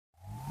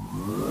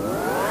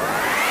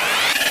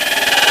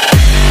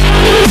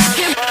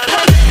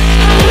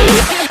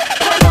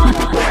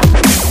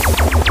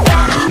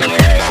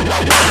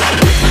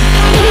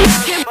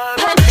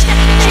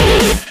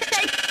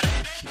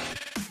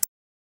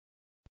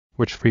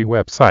Which free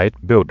website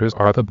builders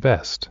are the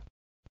best?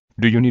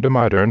 Do you need a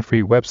modern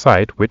free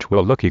website which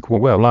will look equal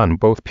well on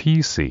both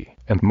PC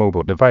and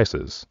mobile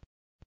devices?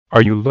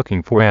 Are you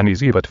looking for an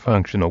easy but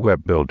functional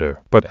web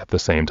builder, but at the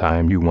same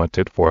time you want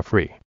it for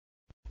free?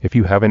 If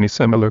you have any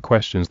similar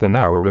questions, then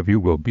our review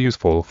will be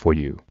useful for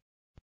you.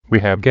 We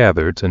have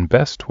gathered 10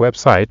 best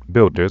website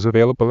builders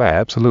available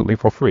absolutely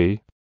for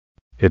free.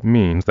 It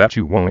means that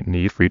you won't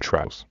need free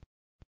trials.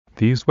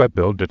 These web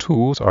builder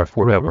tools are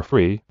forever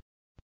free.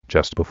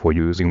 Just before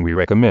using, we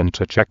recommend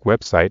to check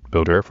website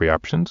builder free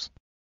options.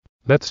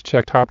 Let's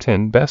check top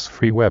 10 best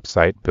free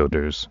website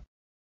builders.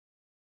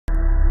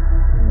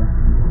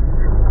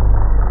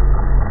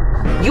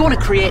 You want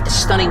to create a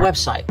stunning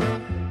website?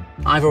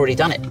 I've already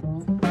done it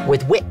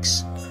with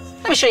Wix.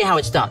 Let me show you how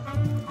it's done.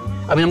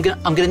 I mean,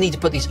 I'm gonna need to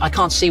put these. I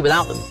can't see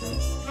without them.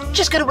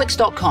 Just go to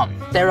Wix.com.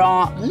 There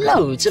are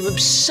loads of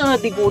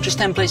absurdly gorgeous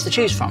templates to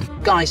choose from.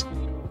 Guys,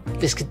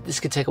 this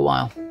could take a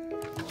while.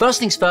 First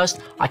things first,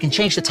 I can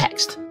change the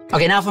text.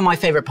 Okay, now for my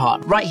favorite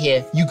part. Right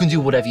here, you can do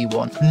whatever you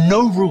want.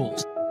 No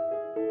rules.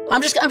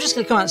 I'm just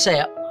gonna come out and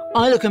say it.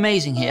 I look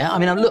amazing here. I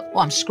mean,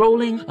 I'm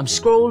scrolling.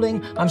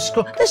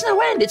 There's no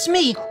end. It's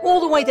me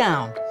all the way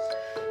down.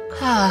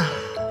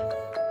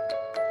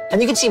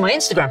 And you can see my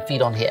Instagram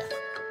feed on here.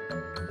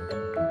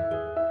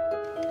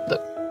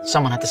 Look,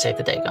 someone had to save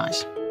the day,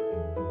 guys.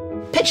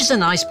 Pictures are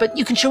nice, but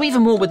you can show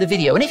even more with the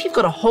video. And if you've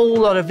got a whole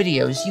lot of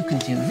videos, you can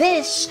do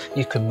this,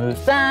 you can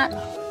move that,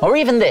 or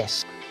even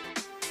this.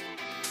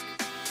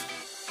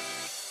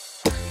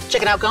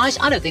 Check it out, guys.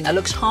 I don't think that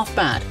looks half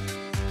bad.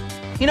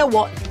 You know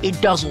what?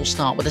 It does all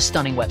start with a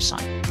stunning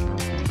website.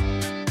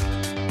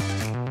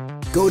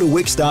 Go to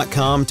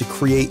Wix.com to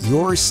create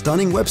your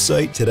stunning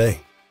website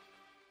today.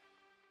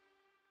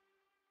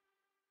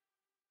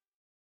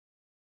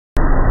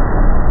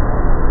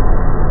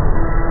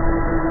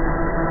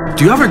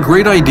 Do you have a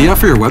great idea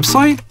for your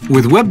website?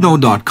 With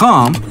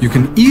WebNode.com, you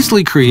can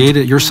easily create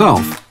it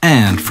yourself,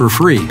 and for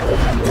free.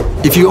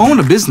 If you own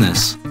a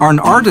business, are an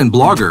ardent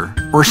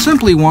blogger, or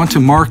simply want to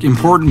mark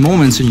important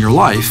moments in your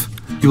life,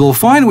 you will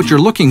find what you're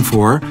looking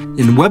for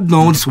in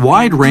WebNode's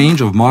wide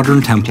range of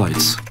modern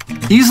templates.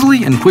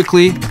 Easily and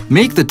quickly,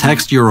 make the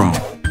text your own.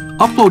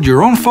 Upload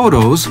your own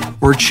photos,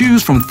 or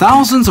choose from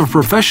thousands of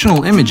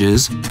professional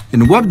images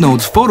in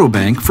WebNode's photo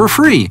bank for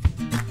free.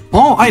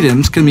 All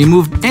items can be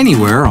moved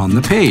anywhere on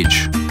the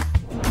page.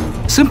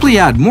 Simply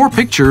add more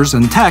pictures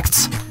and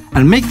texts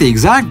and make the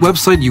exact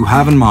website you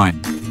have in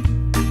mind.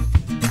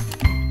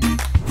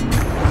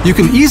 You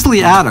can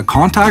easily add a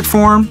contact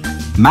form,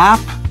 map,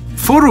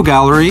 photo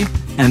gallery,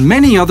 and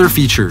many other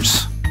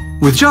features.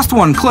 With just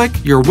one click,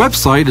 your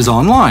website is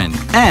online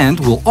and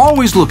will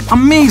always look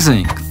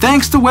amazing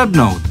thanks to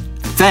WebNode.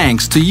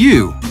 Thanks to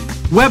you.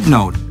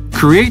 WebNode.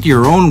 Create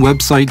your own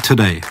website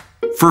today.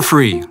 For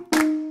free.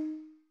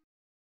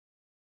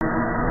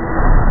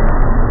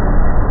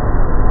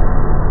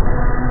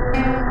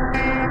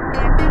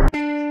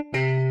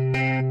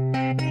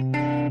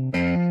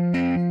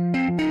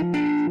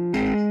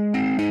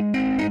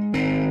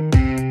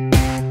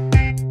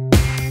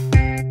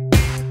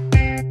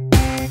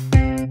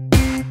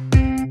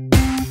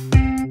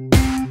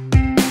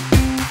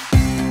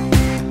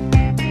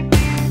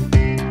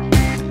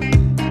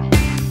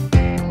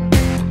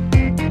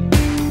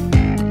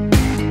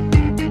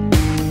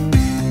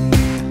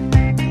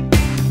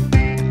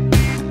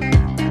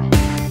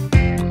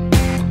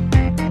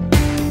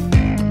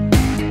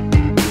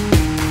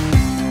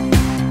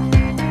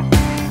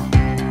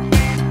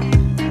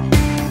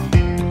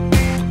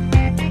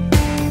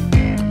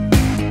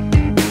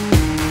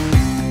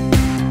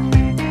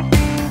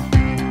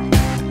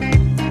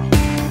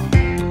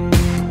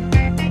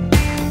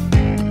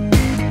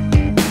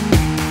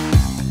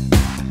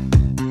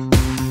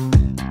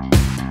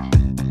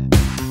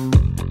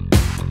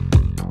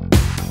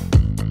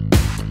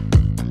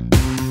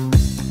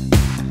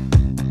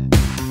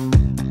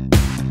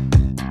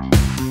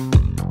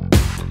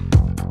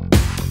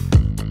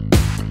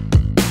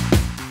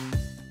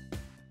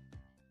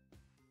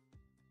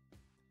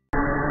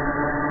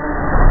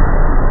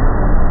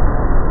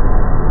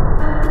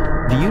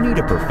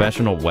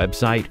 Professional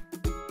website?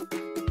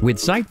 With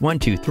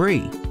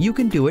Site123, you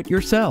can do it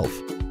yourself.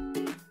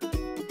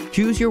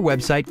 Choose your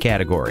website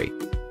category.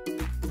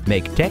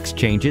 Make text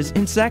changes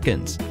in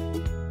seconds.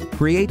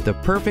 Create the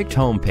perfect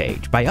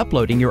homepage by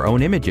uploading your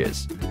own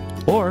images,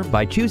 or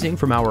by choosing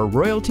from our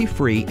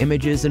royalty-free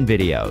images and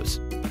videos.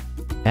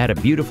 Add a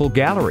beautiful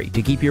gallery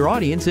to keep your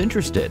audience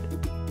interested.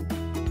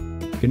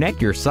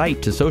 Connect your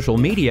site to social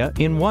media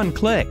in one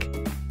click.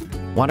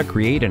 Want to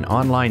create an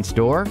online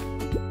store?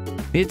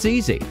 It's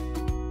easy.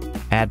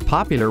 Add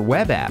popular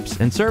web apps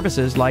and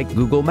services like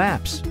Google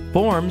Maps,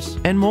 Forms,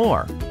 and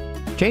more.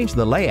 Change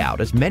the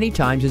layout as many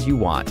times as you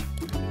want.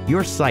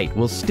 Your site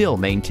will still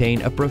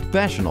maintain a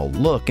professional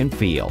look and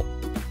feel,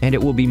 and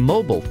it will be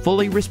mobile,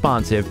 fully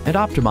responsive, and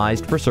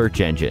optimized for search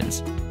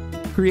engines.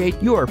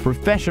 Create your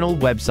professional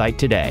website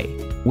today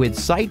with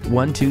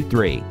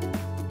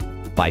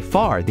Site123. By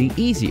far the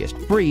easiest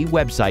free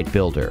website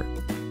builder.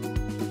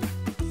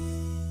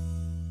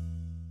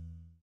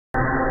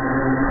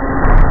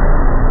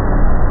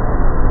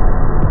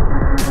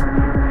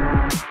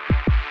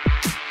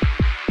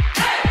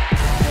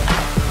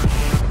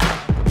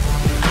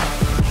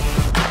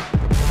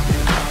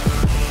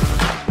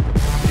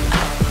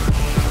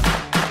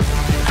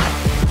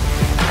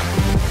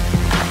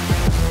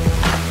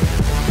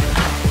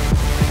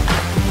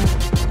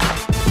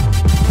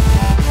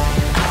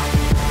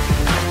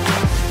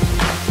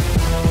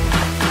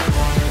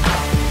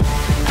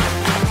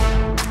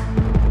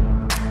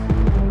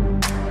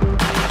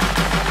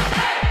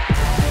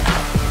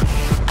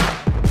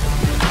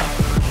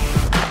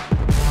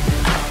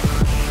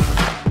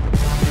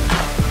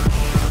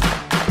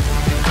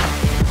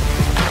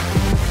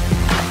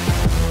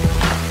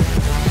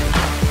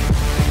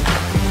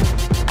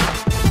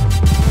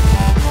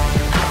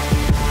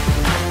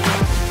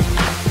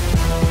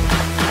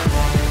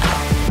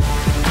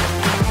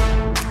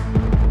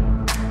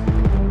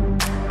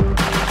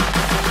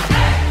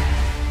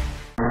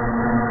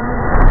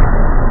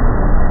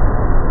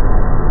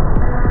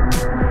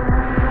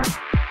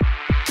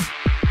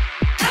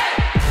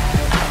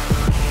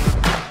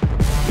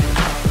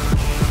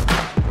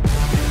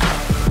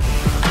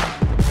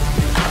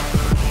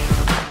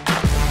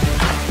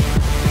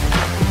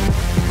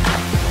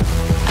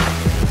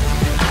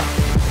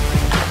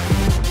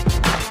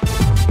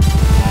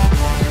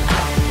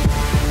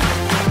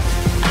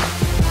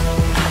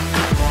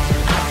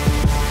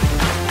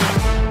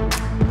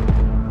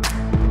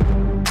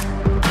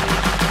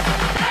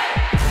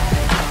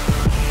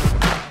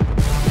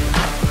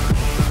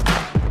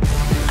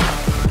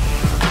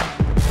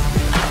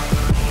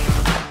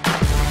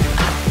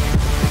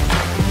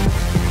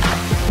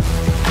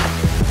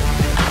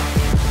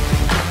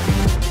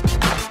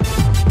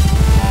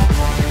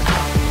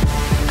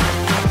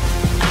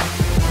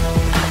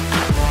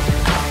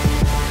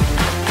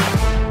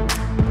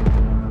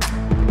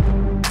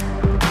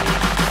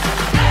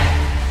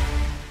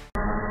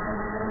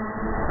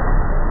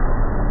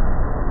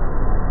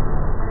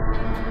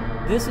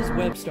 This is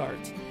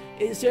WebStarts.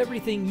 It's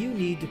everything you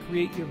need to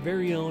create your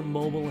very own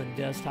mobile and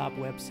desktop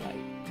website.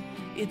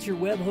 It's your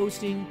web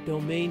hosting,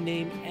 domain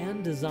name,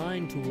 and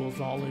design tools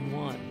all in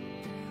one.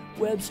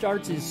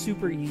 WebStarts is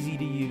super easy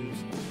to use.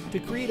 To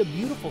create a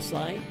beautiful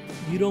site,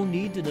 you don't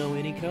need to know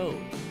any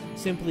code.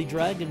 Simply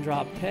drag and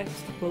drop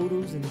text,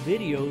 photos, and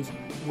videos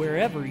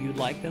wherever you'd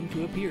like them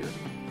to appear.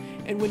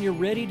 And when you're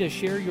ready to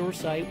share your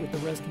site with the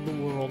rest of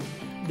the world,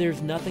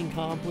 there's nothing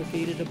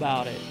complicated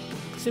about it.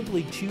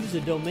 Simply choose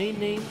a domain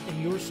name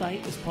and your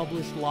site is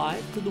published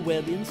live to the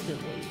web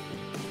instantly.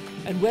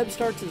 And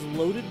WebStarts is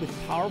loaded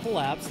with powerful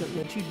apps that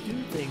let you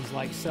do things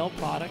like sell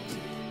products,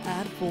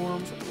 add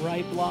forms,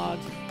 write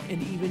blogs,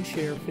 and even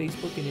share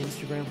Facebook and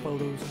Instagram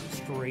photos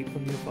straight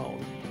from your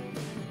phone.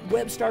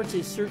 WebStarts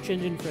is search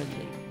engine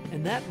friendly,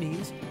 and that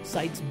means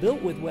sites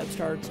built with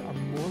WebStarts are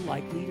more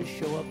likely to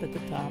show up at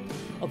the top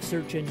of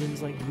search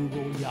engines like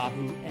Google,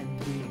 Yahoo, and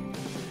Bing.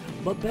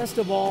 But best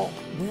of all,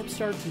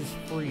 WebStarts is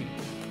free.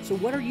 So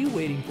what are you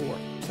waiting for?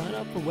 Sign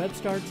up for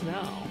WebStarts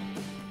now.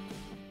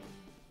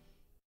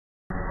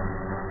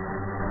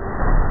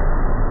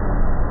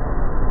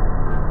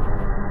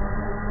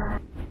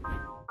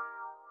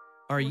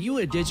 Are you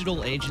a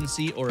digital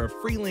agency or a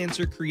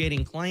freelancer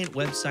creating client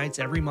websites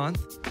every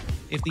month?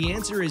 If the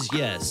answer is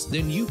yes,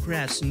 then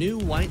Ucraft's new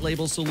white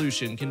label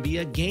solution can be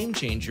a game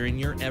changer in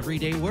your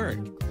everyday work.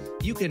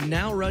 You can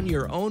now run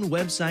your own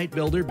website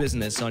builder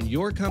business on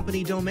your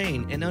company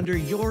domain and under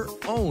your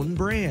own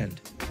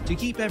brand. To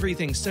keep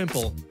everything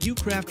simple,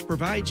 Ucraft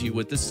provides you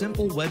with the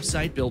simple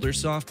website builder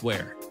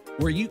software,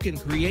 where you can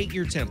create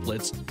your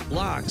templates,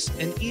 blocks,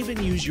 and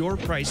even use your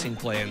pricing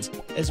plans,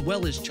 as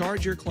well as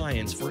charge your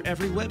clients for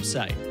every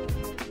website.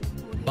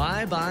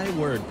 Bye-bye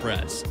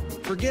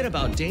WordPress. Forget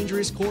about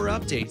dangerous core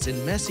updates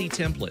and messy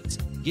templates.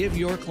 Give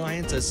your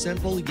clients a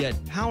simple yet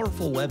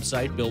powerful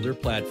website builder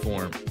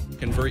platform.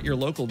 Convert your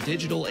local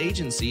digital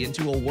agency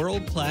into a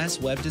world-class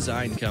web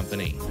design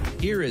company.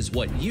 Here is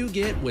what you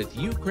get with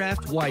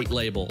Ucraft White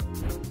Label.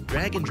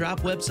 Drag and drop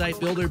website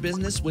builder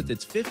business with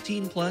its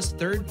 15+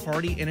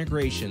 third-party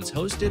integrations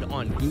hosted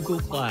on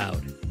Google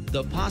Cloud.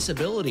 The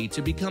possibility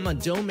to become a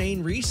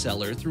domain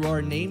reseller through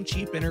our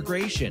Namecheap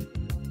integration.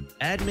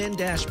 Admin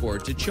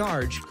dashboard to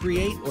charge,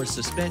 create, or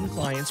suspend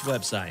clients'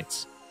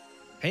 websites.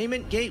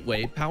 Payment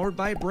gateway powered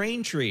by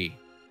Braintree.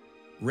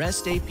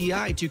 REST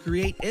API to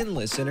create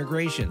endless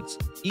integrations.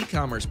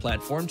 E-commerce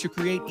platform to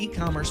create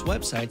e-commerce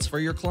websites for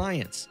your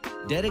clients.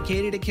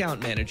 Dedicated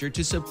account manager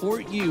to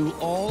support you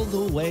all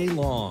the way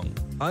long.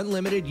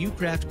 Unlimited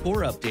Ucraft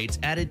core updates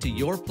added to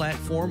your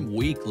platform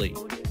weekly.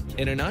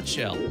 In a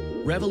nutshell,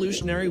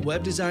 revolutionary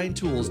web design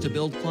tools to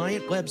build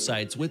client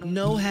websites with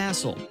no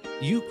hassle.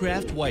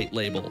 Ucraft White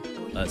Label,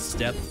 a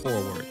step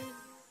forward.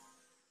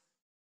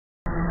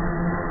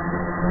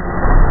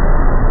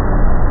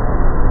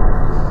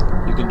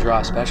 You can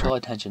draw special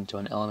attention to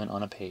an element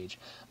on a page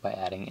by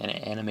adding an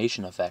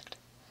animation effect.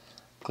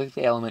 Click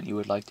the element you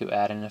would like to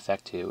add an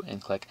effect to and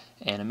click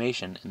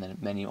Animation in the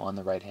menu on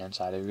the right-hand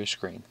side of your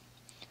screen.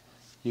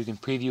 You can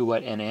preview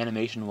what an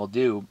animation will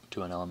do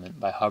to an element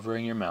by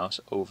hovering your mouse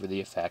over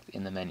the effect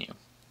in the menu.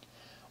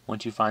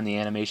 Once you find the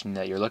animation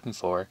that you're looking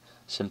for,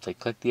 simply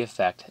click the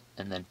effect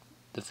and then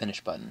the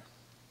Finish button.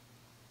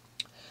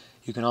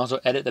 You can also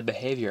edit the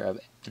behavior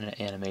of an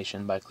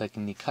animation by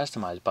clicking the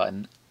Customize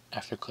button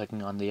after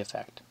clicking on the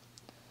effect.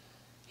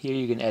 Here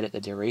you can edit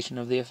the duration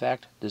of the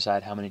effect,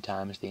 decide how many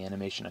times the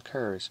animation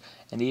occurs,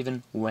 and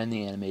even when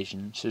the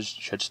animation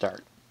should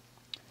start.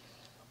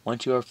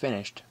 Once you are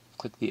finished,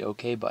 click the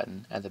OK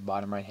button at the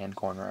bottom right-hand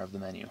corner of the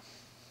menu.